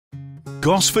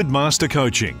Gosford Master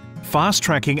Coaching,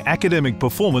 fast-tracking academic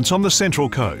performance on the Central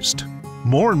Coast.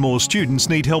 More and more students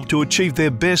need help to achieve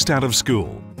their best out of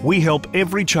school. We help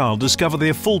every child discover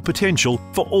their full potential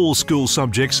for all school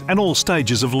subjects and all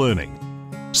stages of learning.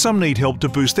 Some need help to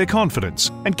boost their confidence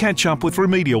and catch up with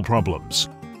remedial problems.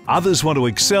 Others want to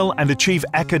excel and achieve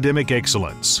academic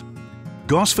excellence.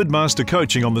 Gosford Master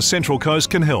Coaching on the Central Coast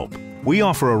can help. We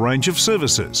offer a range of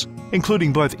services,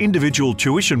 including both individual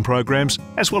tuition programs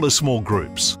as well as small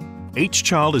groups. Each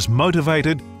child is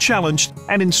motivated, challenged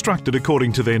and instructed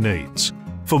according to their needs.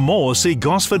 For more, see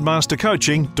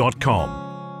gosfordmastercoaching.com.